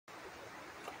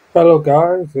Hello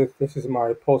guys, this is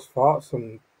my post thoughts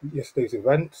on yesterday's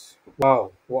events.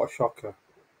 Wow, what a shocker.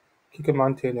 Kiko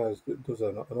Martinez does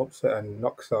an upset and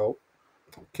knocks out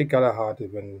Kid Galahad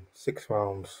within 6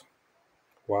 rounds.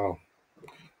 Wow.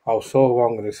 I was so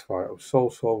wrong in this fight. I was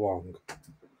so wrong.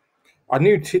 I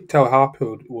knew Tel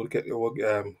Harper would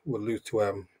lose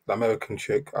to the American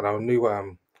chick, and I knew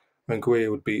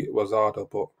Munguia would beat Rosado,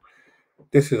 but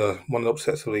this is one of the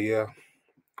upsets of the year.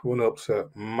 One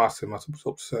upset, massive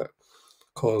upset.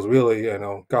 Because really,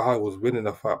 Galahad was winning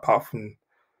the fight apart from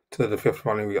to the fifth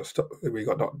round. We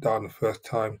got knocked down the first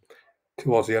time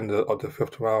towards the end of the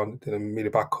fifth round. Then they made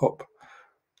it back up.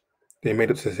 They made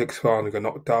it to the sixth round and got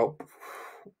knocked out,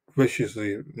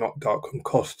 viciously knocked out,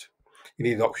 concussed. You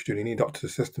need oxygen. You need doctor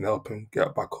assistant to help him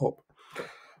get back up.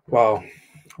 Wow,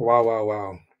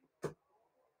 wow.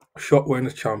 Shot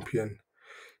winners champion.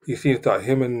 He seems that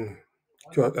him and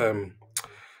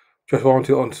just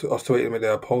wanted to oscillate with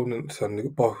their opponents, and they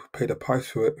both paid the price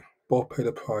for it. Both paid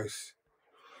the price.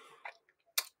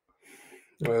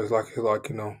 It's like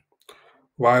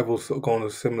rivals sort of going a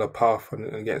similar path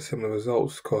and getting similar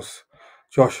results because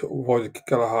Josh avoided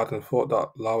Galahad and thought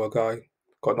that Lara guy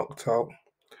got knocked out.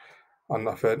 And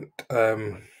I think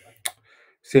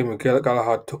same with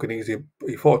Galahad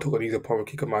he thought took an easy opponent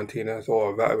with Kiko Martinez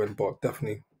or a veteran, but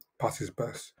definitely passed his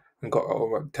best and got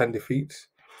over 10 defeats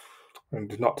and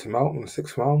just knocked him out in the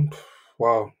sixth round.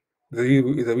 Wow. Is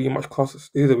a rematch close?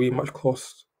 Is a rematch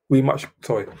close? Rematch,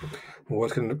 sorry.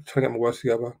 Trying to get my words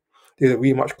together. There's a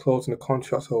rematch clause in the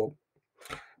contract, so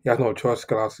he has no choice.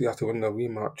 He has to win the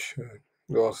rematch.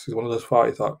 Because he's one of those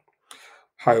fighters that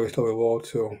high risk, low reward,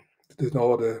 so there's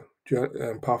no other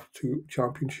path to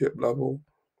championship level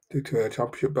due to a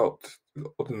championship belt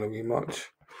other than a rematch.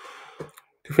 Do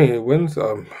you think he wins?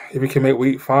 If he can make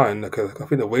weight, fine. Like, I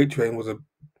think the weight drain was a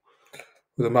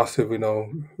massive,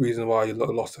 reason why he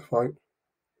lost the fight,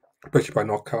 especially by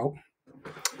knockout.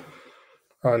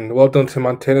 And well done to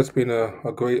Martinez, been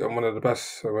a great and one of the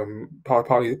best.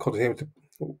 Partly because of him,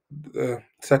 the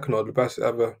second or the best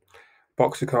ever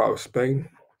boxer come out of Spain,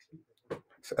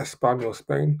 Espanol,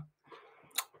 Spain.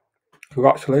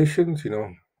 Congratulations,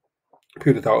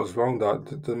 proved that I was wrong.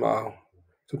 That it doesn't matter.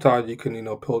 Sometimes you can,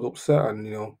 pull upset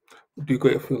and do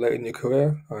great for late in your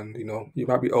career, and you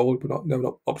might be old but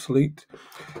never obsolete,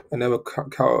 and never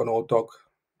count an old dog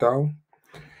down.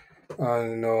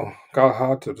 And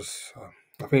Galahad, I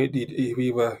think you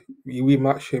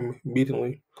rematch him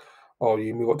immediately, or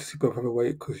you move up to super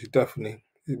featherweight because you definitely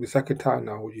it's the second time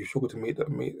now where you struggle to make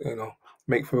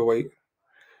featherweight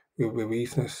with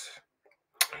easiness.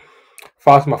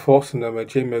 Fast my thoughts on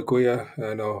Jamie Munguia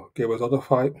and gave us other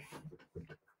fight.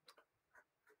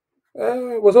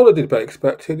 Was all I did but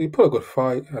expected. He put a good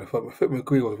fight. I think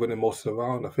Munguia was winning most of the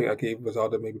round. I think I gave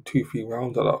Rosado maybe 2-3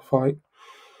 rounds at that fight.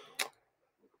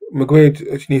 Munguia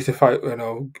needs to fight,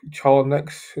 Charles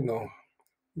next. Show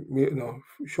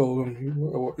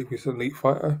him if he's an elite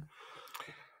fighter.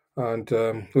 And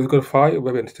it was a good fight, a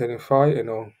very entertaining fight.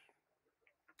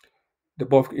 They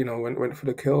both, went for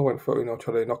the kill, went for,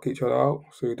 trying to knock each other out.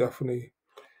 So he definitely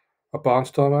a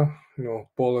barnstormer,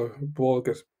 baller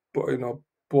gets, baller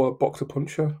boxer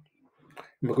puncher.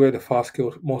 McGregor, the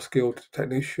more skilled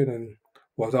technician, and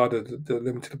Rosado, the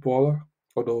limited baller,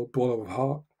 although baller with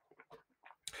heart.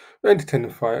 Very entertaining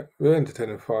fight.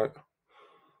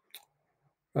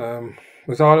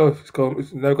 Rosado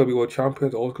is never going to be world champion,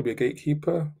 it's always going to be a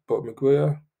gatekeeper, but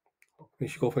McGregor, he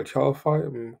should go for a title fight.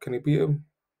 Can he beat him?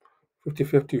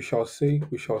 50-50,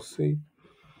 we shall see.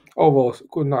 Overall,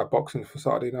 good night boxing for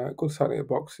Saturday night. Good Saturday night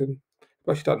boxing.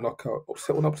 Especially that knockout.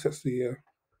 Upsets of the year.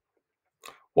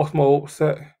 What's more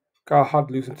upset? Galahad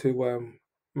losing to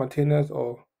Martinez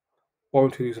or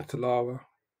Warrington losing to Lara?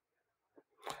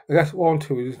 I guess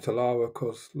Warrington losing to Lara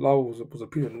because Lara was a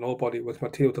pretty nobody, was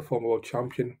Martinez the former world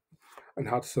champion and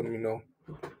had some,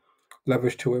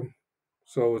 leverage to him.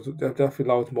 So definitely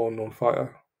Lara's more known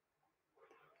fighter.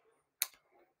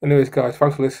 Anyways, guys,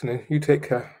 thanks for listening. You take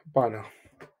care. Bye now.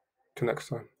 Till next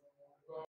time.